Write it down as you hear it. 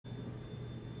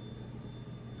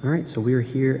All right, so we are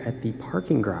here at the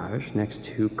parking garage next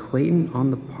to Clayton on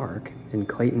the Park in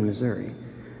Clayton, Missouri.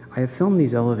 I have filmed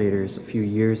these elevators a few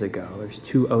years ago. There's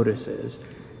two Otises.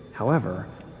 However,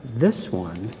 this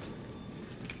one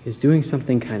is doing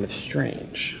something kind of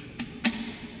strange.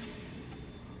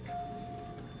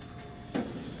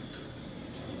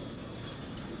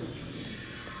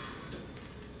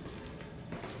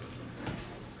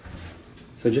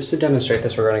 So just to demonstrate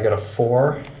this, we're going to go to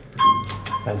 4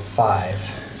 and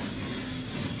 5.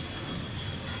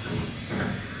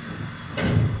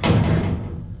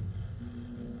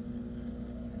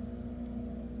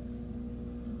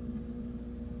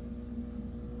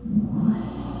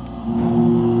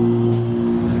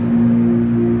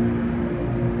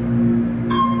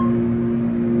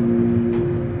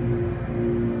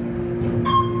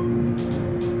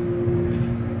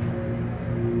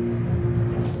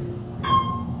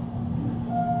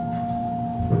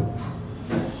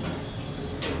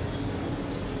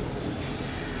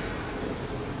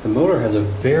 The motor has a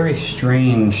very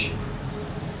strange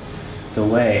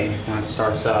delay when it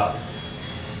starts up.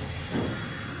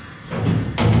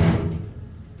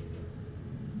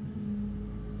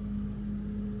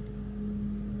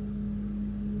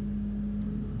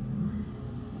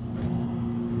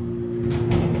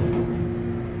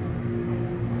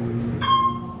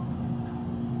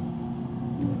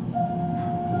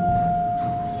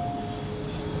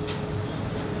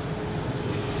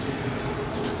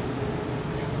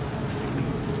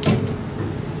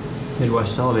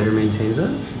 Midwest Elevator maintains it.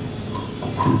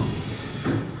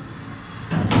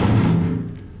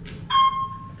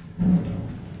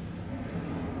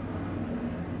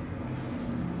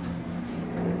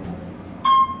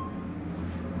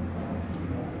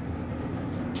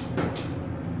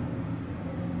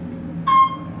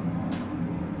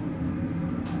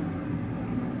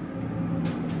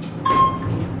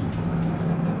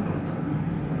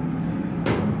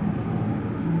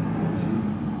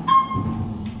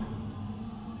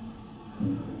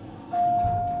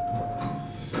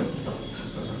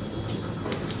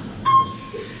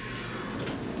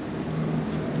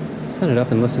 Set it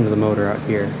up and listen to the motor out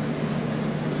here. It's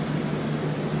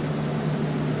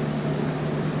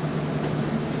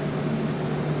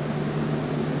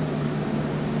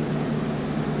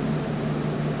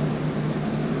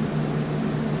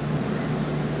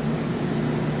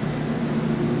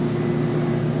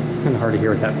kind of hard to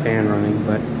hear with that fan running,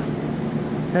 but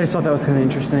I just thought that was kind of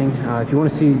interesting. If you want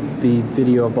to see the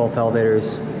video of both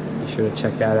elevators, be sure to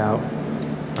check that out.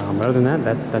 But other than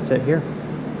that, that's it here.